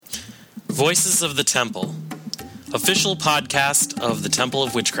Voices of the Temple, official podcast of the Temple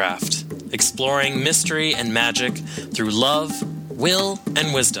of Witchcraft, exploring mystery and magic through love, will,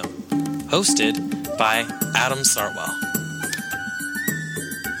 and wisdom. Hosted by Adam Sartwell.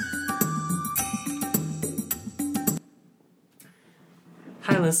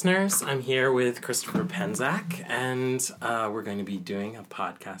 Hi listeners, I'm here with Christopher Penzak, and we're going to be doing a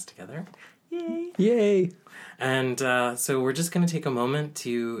podcast together. Yay! Yay! And so we're just going to take a moment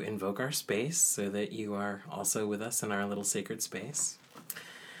to invoke our space so that you are also with us in our little sacred space.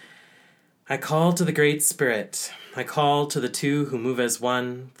 I call to the Great Spirit. I call to the two who move as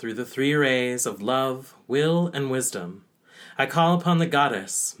one through the three rays of love, will, and wisdom. I call upon the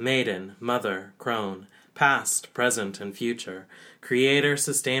goddess, maiden, mother, crone, past, present, and future, creator,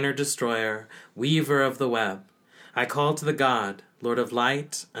 sustainer, destroyer, weaver of the web. I call to the God, Lord of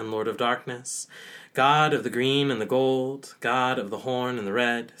light and Lord of darkness, God of the green and the gold, God of the horn and the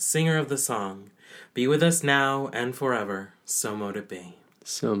red, singer of the song. Be with us now and forever. So mote it be.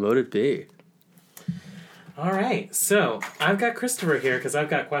 So mote it be. All right. So I've got Christopher here because I've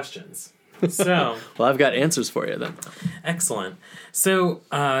got questions. So well, I've got answers for you then. Excellent. So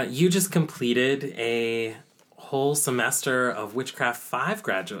you just completed a whole semester of Witchcraft 5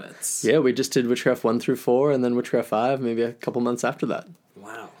 graduates. Yeah, we just did Witchcraft 1 through 4 and then Witchcraft 5 maybe a couple months after that.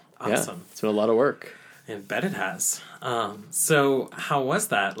 Wow. Awesome. Yeah, it's been a lot of work. I bet it has. So how was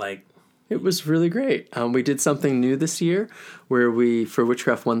that? It was really great. We did something new this year where we, for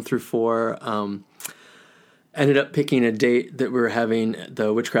Witchcraft 1 through 4, ended up picking a date that we were having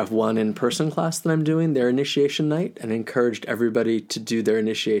the Witchcraft 1 in-person class that I'm doing, their initiation night, and encouraged everybody to do their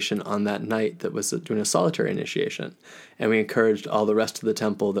initiation on that night that was doing a solitary initiation. And we encouraged all the rest of the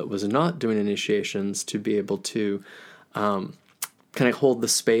temple that was not doing initiations to be able to kind of hold the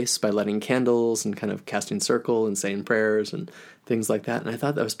space by lighting candles and kind of casting circle and saying prayers and things like that. And I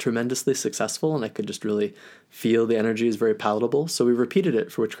thought that was tremendously successful, and I could just really feel the energy is very palatable. So we repeated it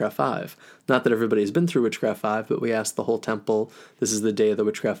for Witchcraft 5. Not that everybody's been through Witchcraft 5, but we asked the whole temple, this is the day the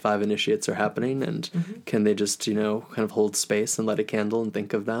Witchcraft 5 initiates are happening, and can they just, kind of hold space and light a candle and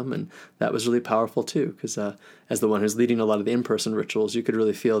think of them? And that was really powerful too, because as the one who's leading a lot of the in-person rituals, you could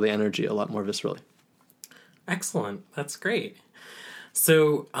really feel the energy a lot more viscerally. Excellent. That's great.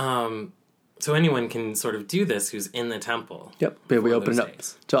 So, so anyone can sort of do this who's in the temple. Yep. We opened it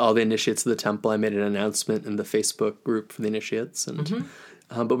up to all the initiates of the temple. I made an announcement in the Facebook group for the initiates, and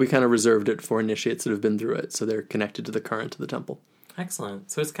but we kind of reserved it for initiates that have been through it, so they're connected to the current of the temple. Excellent.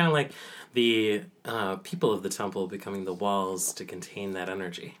 So it's kind of like the people of the temple becoming the walls to contain that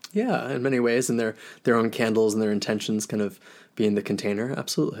energy. Yeah, in many ways, and their own candles and their intentions kind of being the container.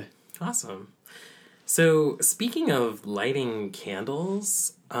 Absolutely. Awesome. So, speaking of lighting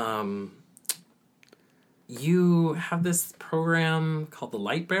candles, you have this program called the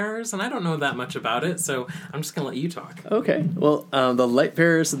Light Bearers, and I don't know that much about it, so I'm just going to let you talk. Okay. Well, the Light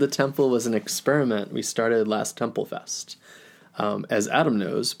Bearers of the Temple was an experiment we started last Temple Fest. As Adam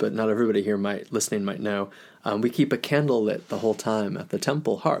knows, but not everybody here listening might know, we keep a candle lit the whole time at the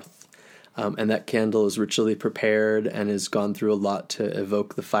temple hearth. And that candle is ritually prepared and has gone through a lot to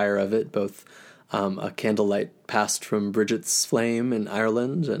evoke the fire of it, both a candlelight passed from Bridget's flame in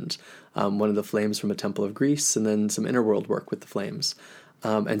Ireland, and one of the flames from a temple of Greece, and then some inner world work with the flames.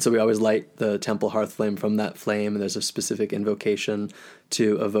 And so we always light the temple hearth flame from that flame, and there's a specific invocation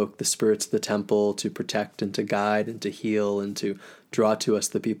to evoke the spirits of the temple, to protect and to guide and to heal and to draw to us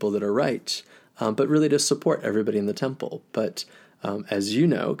the people that are right, but really to support everybody in the temple. But as you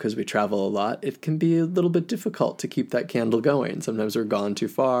know, because we travel a lot, it can be a little bit difficult to keep that candle going. Sometimes we're gone too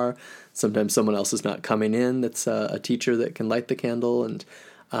far. Sometimes someone else is not coming in that's a teacher that can light the candle. And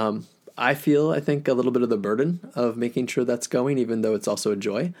I think, a little bit of the burden of making sure that's going, even though it's also a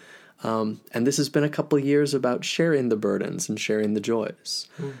joy. And this has been a couple of years about sharing the burdens and sharing the joys.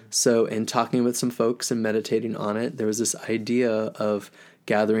 So in talking with some folks and meditating on it, there was this idea of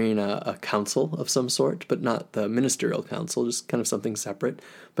gathering a council of some sort, but not the ministerial council, just kind of something separate,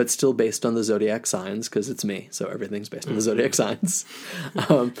 but still based on the zodiac signs, because it's me, so everything's based on the zodiac signs.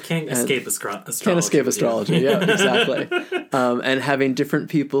 Can't escape astrology. Can't escape astrology, yeah, exactly. And having different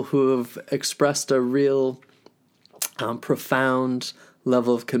people who have expressed a real profound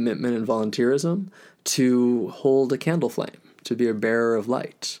level of commitment and volunteerism to hold a candle flame, to be a bearer of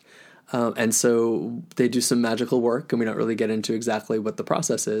light. And so they do some magical work, and we don't really get into exactly what the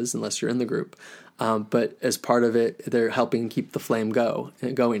process is unless you're in the group. But as part of it, they're helping keep the flame going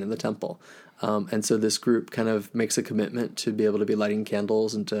in the temple. And so this group kind of makes a commitment to be able to be lighting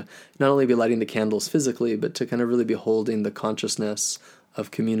candles and to not only be lighting the candles physically, but to kind of really be holding the consciousness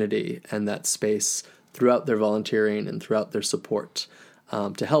of community and that space throughout their volunteering and throughout their support.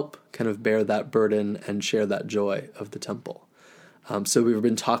 to help kind of bear that burden and share that joy of the temple. So we've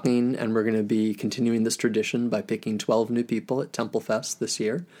been talking, and we're going to be continuing this tradition by picking 12 new people at Temple Fest this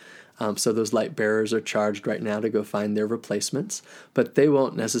year. So those light bearers are charged right now to go find their replacements, but they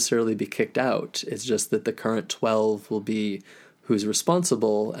won't necessarily be kicked out. It's just that the current 12 will be who's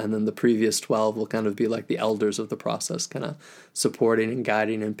responsible, and then the previous 12 will kind of be like the elders of the process, kind of supporting and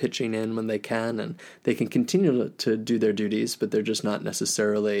guiding and pitching in when they can, and they can continue to do their duties, but they're just not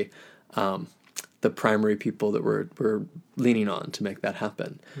necessarily the primary people that we're leaning on to make that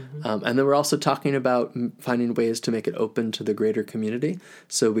happen. Mm-hmm. And then we're also talking about finding ways to make it open to the greater community.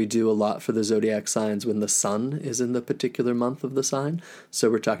 So we do a lot for the zodiac signs when the sun is in the particular month of the sign. So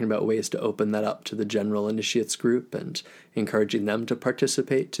we're talking about ways to open that up to the general initiates group and encouraging them to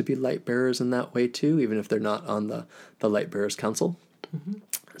participate, to be light bearers in that way too, even if they're not on the Light Bearers Council. Mm-hmm.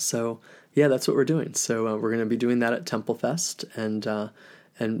 So yeah, that's what we're doing. So we're going to be doing that at Temple Fest,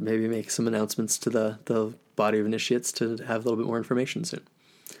 and maybe make some announcements to the body of initiates to have a little bit more information soon.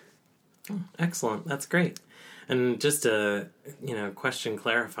 Oh, excellent. That's great. And just to,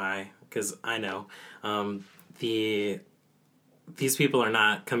 clarify, because I know, these people are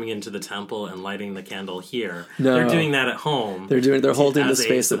not coming into the temple and lighting the candle here. No. They're doing that at home. They're holding the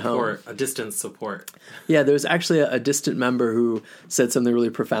space at home. A distant support. Yeah, there was actually a distant member who said something really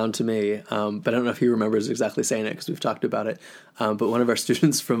profound to me, but I don't know if he remembers exactly saying it because we've talked about it. But one of our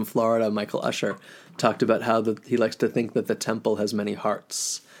students from Florida, Michael Usher, talked about how he likes to think that the temple has many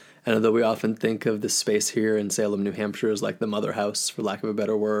hearts. And although we often think of the space here in Salem, New Hampshire as like the mother house, for lack of a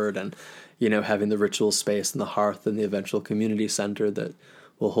better word, and having the ritual space and the hearth and the eventual community center that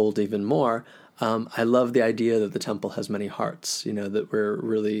will hold even more, I love the idea that the temple has many hearts, that we're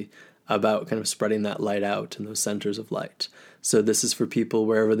really about kind of spreading that light out in those centers of light. So this is for people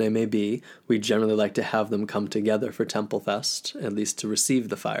wherever they may be. We generally like to have them come together for Temple Fest, at least to receive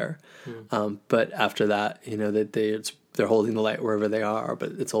the fire. But after that, that they're holding the light wherever they are,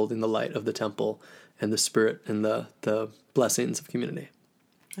 but it's holding the light of the temple and the spirit and the blessings of community.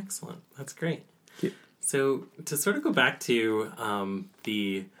 Excellent. That's great. Thank you. So to sort of go back to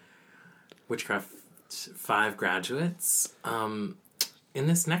the Witchcraft 5 graduates, in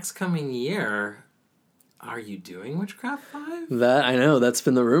this next coming year, are you doing Witchcraft 5? That, I know, that's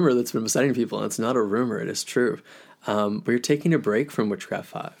been the rumor that's been besetting people, and it's not a rumor, it is true. We're taking a break from Witchcraft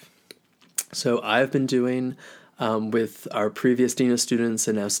 5. So I've been doing, with our previous Dean of Students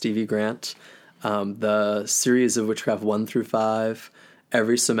and now Stevie Grant, the series of Witchcraft 1 through 5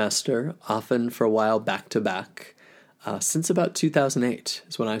 every semester, often for a while back to back, since about 2008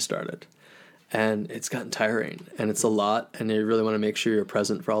 is when I started. And it's gotten tiring, and it's a lot, and you really want to make sure you're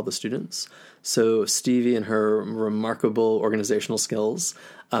present for all the students. So Stevie and her remarkable organizational skills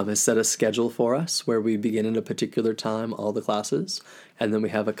has set a schedule for us where we begin at a particular time, all the classes, and then we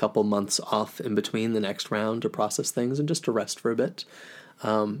have a couple months off in between the next round to process things and just to rest for a bit.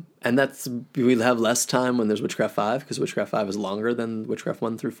 And we'll have less time when there's Witchcraft 5, because Witchcraft 5 is longer than Witchcraft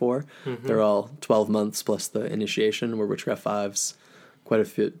 1 through 4. Mm-hmm. They're all 12 months plus the initiation, where Witchcraft 5's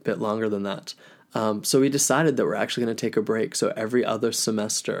quite a bit longer than that. So we decided that we're actually going to take a break. So every other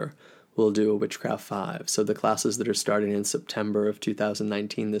semester we'll do a Witchcraft 5. So the classes that are starting in September of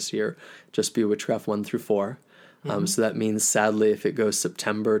 2019 this year just be Witchcraft 1 through 4. Mm-hmm. So that means, sadly, if it goes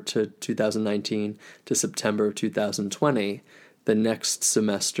September to 2019 to September 2020, the next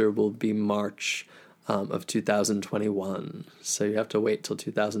semester will be March of 2021. So you have to wait till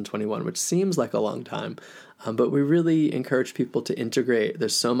 2021, which seems like a long time. But we really encourage people to integrate.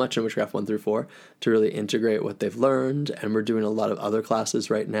 There's so much in Witchcraft 1 through 4 to really integrate what they've learned. And we're doing a lot of other classes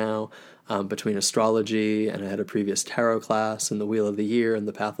right now between astrology, and I had a previous tarot class, and the Wheel of the Year and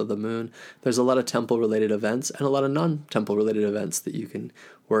the Path of the Moon. There's a lot of temple-related events and a lot of non-temple-related events that you can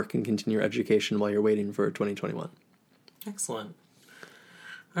work and continue your education while you're waiting for 2021. Excellent.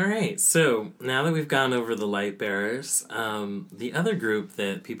 All right, so now that we've gone over the light bearers, the other group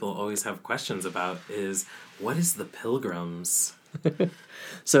that people always have questions about is, what is the pilgrims?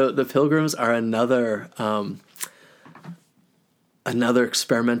 So the pilgrims are another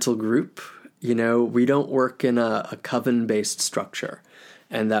experimental group. We don't work in a coven-based structure.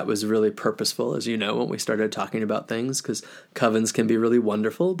 And that was really purposeful, as you know, when we started talking about things, because covens can be really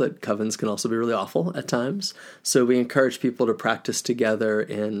wonderful, but covens can also be really awful at times. So we encourage people to practice together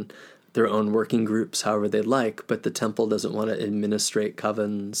in their own working groups, however they like, but the temple doesn't want to administrate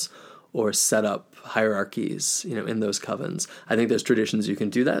covens or set up hierarchies, in those covens. I think there's traditions you can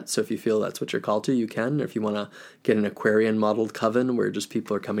do that. So if you feel that's what you're called to, you can. Or if you want to get an Aquarian modeled coven where just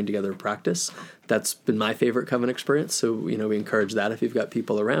people are coming together to practice, that's been my favorite coven experience. So, we encourage that if you've got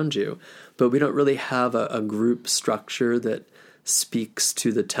people around you. But we don't really have a group structure that speaks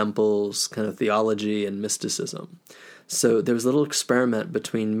to the temple's kind of theology and mysticism. So there was a little experiment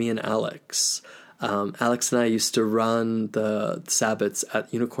between me and Alex. Alex and I used to run the Sabbats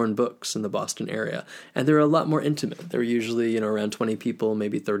at Unicorn Books in the Boston area, and they were a lot more intimate. They were usually, around 20 people,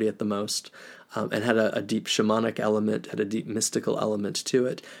 maybe 30 at the most, and had a deep shamanic element, had a deep mystical element to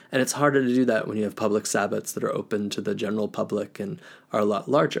it. And it's harder to do that when you have public Sabbats that are open to the general public and are a lot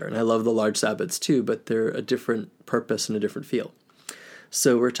larger. And I love the large Sabbats too, but they're a different purpose and a different feel.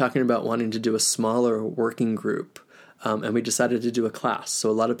 So we're talking about wanting to do a smaller working group. And we decided to do a class. So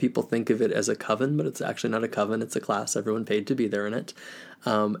a lot of people think of it as a coven, but it's actually not a coven. It's a class. Everyone paid to be there in it.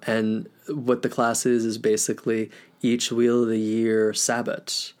 And what the class is basically each Wheel of the Year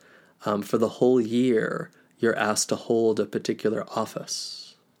Sabbat. For the whole year, you're asked to hold a particular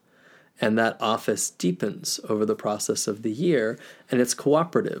office. And that office deepens over the process of the year, and it's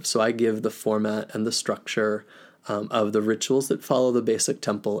cooperative. So I give the format and the structure of the rituals that follow the basic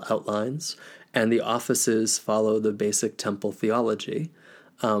temple outlines, and the offices follow the basic temple theology.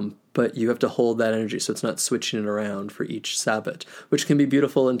 But you have to hold that energy, so it's not switching it around for each Sabbat, which can be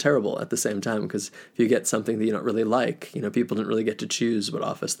beautiful and terrible at the same time, because if you get something that you don't really like, people didn't really get to choose what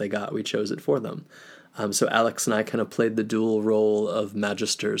office they got. We chose it for them. So Alex and I kind of played the dual role of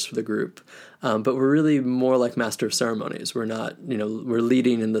magisters for the group. But we're really more like master of ceremonies. We're not, we're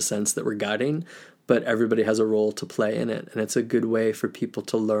leading in the sense that we're guiding, but everybody has a role to play in it. And it's a good way for people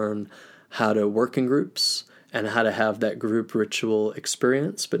to learn how to work in groups and how to have that group ritual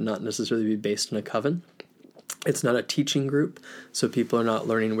experience, but not necessarily be based in a coven. It's not a teaching group, so people are not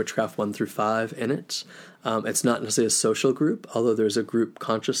learning witchcraft 1 through 5 in it. It's not necessarily a social group, although there's a group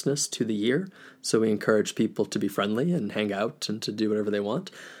consciousness to the year, so we encourage people to be friendly and hang out and to do whatever they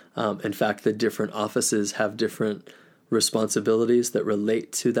want. In fact, the different offices have different responsibilities that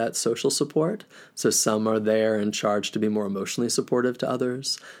relate to that social support. So some are there and charged to be more emotionally supportive to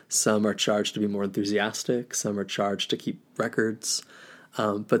others. Some are charged to be more enthusiastic. Some are charged to keep records.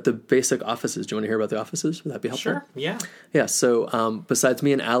 But the basic offices, do you want to hear about the offices? Would that be helpful? Sure, yeah. Yeah, so besides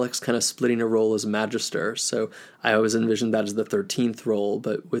me and Alex kind of splitting a role as magister, so I always envisioned that as the 13th role,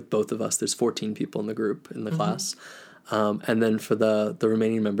 but with both of us, there's 14 people in the group, in the class. And then for the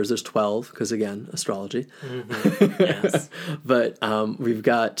remaining members, there's 12, because again, astrology. Yes. But we've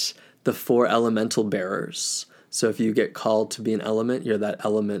got the 4 elemental bearers. So if you get called to be an element, you're that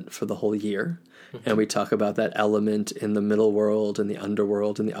element for the whole year. And we talk about that element in the middle world and the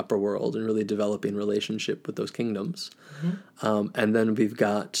underworld and the upper world, and really developing relationship with those kingdoms. And then we've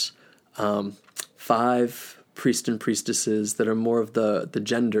got 5 priests and priestesses that are more of the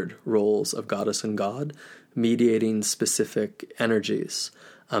gendered roles of goddess and god, mediating specific energies.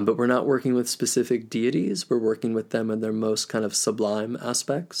 But we're not working with specific deities. We're working with them in their most kind of sublime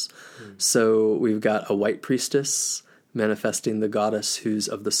aspects. So we've got a white priestess manifesting the goddess who's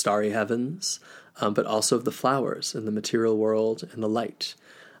of the starry heavens, but also of the flowers and the material world and the light.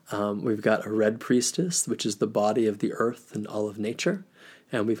 We've got a red priestess, which is the body of the earth and all of nature.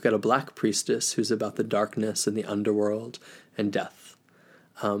 And we've got a black priestess who's about the darkness and the underworld and death.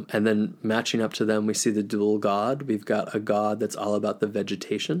 And then matching up to them, we see the dual god. We've got a god that's all about the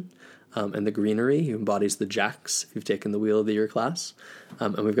vegetation and the greenery, who embodies the jacks, if you've taken the Wheel of the Year class.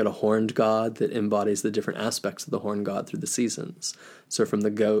 And we've got a horned god that embodies the different aspects of the horned god through the seasons. So from the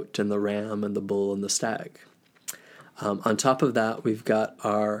goat and the ram and the bull and the stag. On top of that, we've got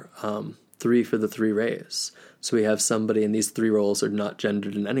our 3 for the 3 rays. So we have somebody, and these 3 roles are not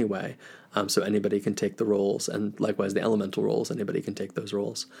gendered in any way. So anybody can take the roles, and likewise the elemental roles, anybody can take those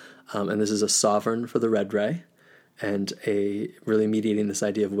roles. And this is a sovereign for the red ray, and a really mediating this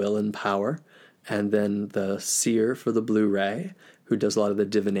idea of will and power. And then the seer for the blue ray, who does a lot of the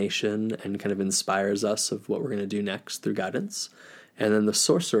divination and kind of inspires us of what we're going to do next through guidance. And then the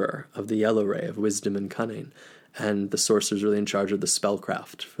sorcerer of the yellow ray, of wisdom and cunning. And the sorcerer is really in charge of the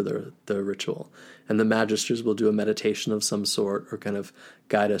spellcraft for the ritual. And the magisters will do a meditation of some sort, or kind of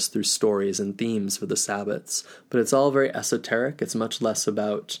guide us through stories and themes for the Sabbats. But it's all very esoteric. It's much less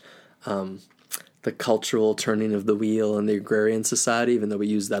about the cultural turning of the wheel and the agrarian society, even though we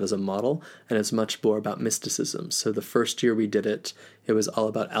use that as a model. And it's much more about mysticism. So the first year we did it, it was all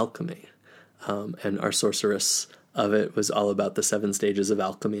about alchemy. And our sorceress of it was all about the 7 stages of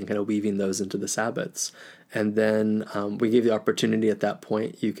alchemy and kind of weaving those into the Sabbats. And then we gave the opportunity at that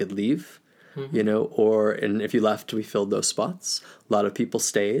point, you could leave, and if you left, we filled those spots. A lot of people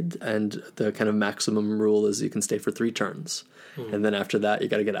stayed, and the kind of maximum rule is you can stay for 3 turns. And then after that, you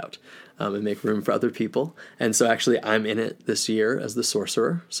got to get out and make room for other people. And so actually, I'm in it this year as the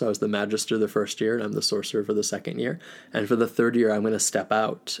sorcerer. So I was the magister the first year, and I'm the sorcerer for the second year. And for the third year, I'm going to step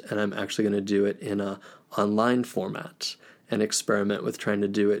out, and I'm actually going to do it in a online format. and experiment with trying to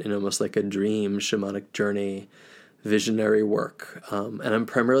do it in almost like a dream shamanic journey, visionary work. And I'm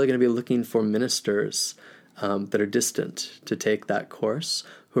primarily going to be looking for ministers that are distant to take that course,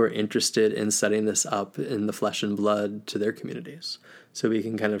 who are interested in setting this up in the flesh and blood to their communities. So we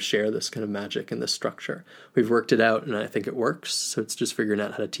can kind of share this kind of magic and this structure. We've worked it out, and I think it works. So it's just figuring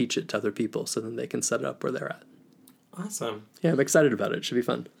out how to teach it to other people so then they can set it up where they're at. Awesome. Yeah, I'm excited about it. It should be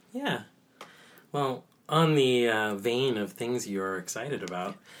fun. Yeah. Well, on the vein of things you're excited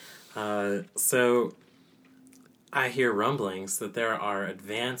about, so I hear rumblings that there are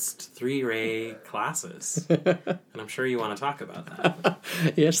advanced 3-ray classes, and I'm sure you want to talk about that.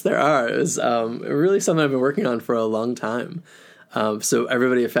 Yes, there are. It was really something I've been working on for a long time. So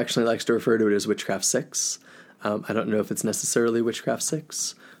everybody affectionately likes to refer to it as Witchcraft 6. I don't know if it's necessarily Witchcraft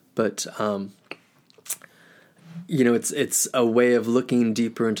 6, but it's a way of looking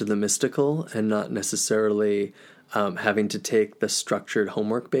deeper into the mystical and not necessarily having to take the structured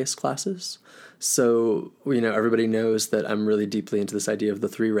homework-based classes. So, everybody knows that I'm really deeply into this idea of the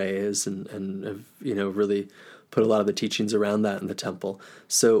 3 rays and have, really put a lot of the teachings around that in the temple.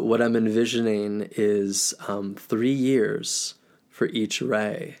 So what I'm envisioning is 3 years for each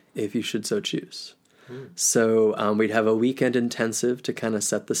ray, if you should so choose. So we'd have a weekend intensive to kind of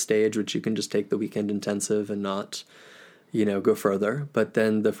set the stage, which you can just take the weekend intensive and not, go further. But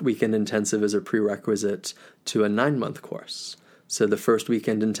then the weekend intensive is a prerequisite to a 9-month course. So the first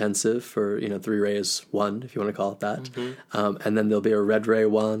weekend intensive for, 3 rays 1, if you want to call it that. And then there'll be a red ray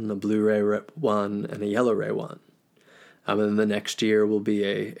 1, a blue ray 1, and a yellow ray 1. And then the next year will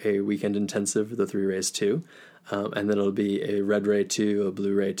be a weekend intensive for the 3 rays 2. And then it'll be a red ray 2, a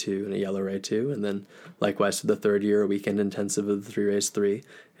blue ray 2, and a yellow ray 2. And then likewise for the third year, a weekend intensive of the 3 rays 3.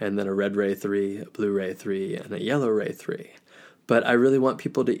 And then a red ray 3, a blue ray 3, and a yellow ray 3. But I really want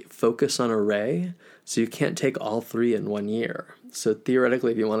people to focus on a ray, so you can't take all 3 in 1 year. So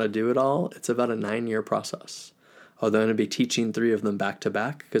theoretically, if you want to do it all, it's about a 9-year process. Although I'm going to be teaching 3 of them back to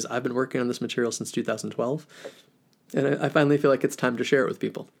back, because I've been working on this material since 2012. And I finally feel like it's time to share it with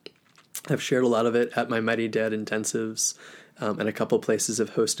people. I've shared a lot of it at my Mighty Dead intensives, and a couple places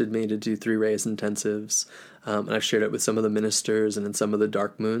have hosted me to do 3 rays intensives. And I've shared it with some of the ministers and in some of the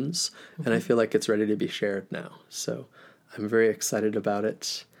dark moons. And I feel like it's ready to be shared now. So I'm very excited about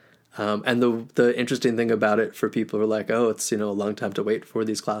it. And the interesting thing about it for people who are like, oh, it's, a long time to wait for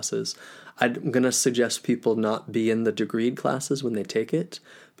these classes. I'm going to suggest people not be in the degreed classes when they take it,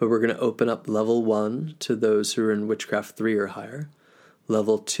 but we're going to open up level 1 to those who are in Witchcraft 3 or higher,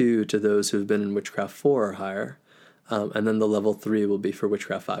 level 2 to those who have been in Witchcraft 4 or higher, and then the level 3 will be for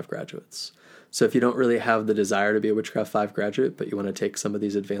Witchcraft 5 graduates. So if you don't really have the desire to be a Witchcraft 5 graduate, but you want to take some of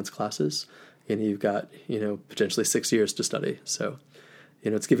these advanced classes, you've got, potentially 6 years to study. So,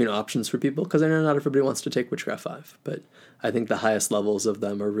 it's giving options for people, because I know not everybody wants to take Witchcraft 5, but I think the highest levels of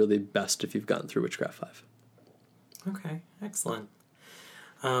them are really best if you've gotten through Witchcraft 5. Okay, excellent.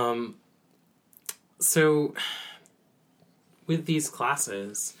 So with these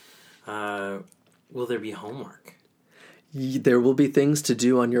classes, will there be homework? There will be things to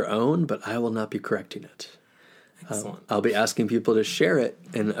do on your own, but I will not be correcting it. Excellent. I'll be asking people to share it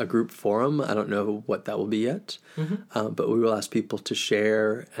in a group forum. I don't know what that will be yet, but we will ask people to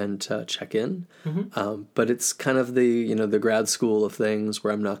share and to check in. But it's kind of the the grad school of things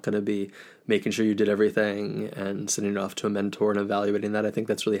where I'm not going to be making sure you did everything and sending it off to a mentor and evaluating that. I think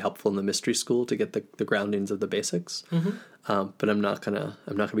that's really helpful in the mystery school to get the groundings of the basics. But I'm not gonna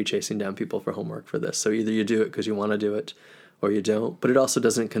be chasing down people for homework for this. So either you do it because you want to do it, or you don't. But it also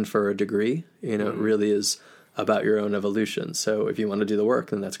doesn't confer a degree. It really is about your own evolution. So if you want to do the work,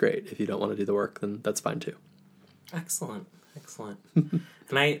 then that's great. If you don't want to do the work, then that's fine too. Excellent. And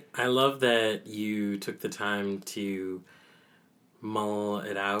I love that you took the time to mull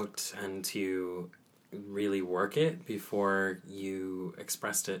it out and to really work it before you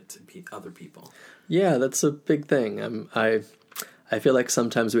expressed it to other people. Yeah, that's a big thing. I feel like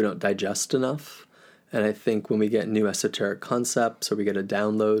sometimes we don't digest enough. And I think when we get new esoteric concepts or we get a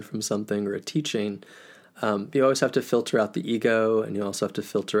download from something or a teaching, you always have to filter out the ego, and you also have to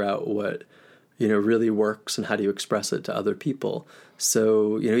filter out what really works and how do you express it to other people.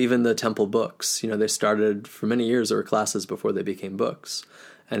 So even the temple books, they started for many years. There were classes before they became books,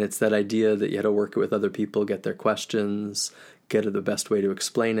 and it's that idea that you had to work it with other people, get their questions, get it the best way to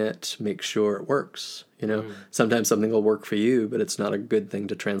explain it, make sure it works. Sometimes something will work for you, but it's not a good thing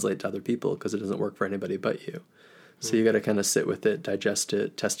to translate to other people because it doesn't work for anybody but you. So you got to kind of sit with it, digest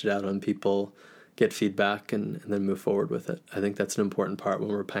it, test it out on people, get feedback, and then move forward with it. I think that's an important part when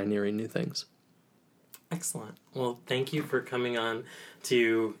we're pioneering new things. Excellent. Well, thank you for coming on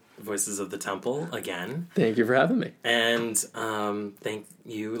to Voices of the Temple again. Thank you for having me. And thank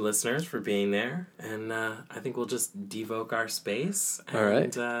you, listeners, for being there. And I think we'll just devoke our space and All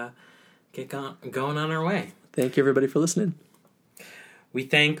right. Get going on our way. Thank you, everybody, for listening. We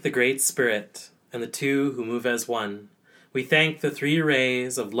thank the Great Spirit and the two who move as one. We thank the three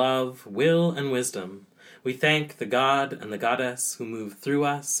rays of love, will, and wisdom. We thank the God and the Goddess who move through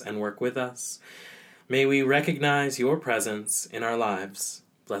us and work with us. May we recognize your presence in our lives.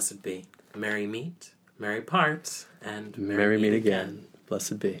 Blessed be. Merry meet, merry part, and Merry meet again.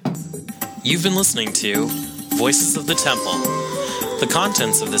 Blessed be. You've been listening to Voices of the Temple. The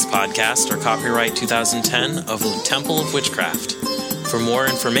contents of this podcast are copyright 2010 of the Temple of Witchcraft. For more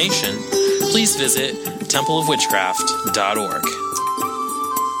information, please visit templeofwitchcraft.org.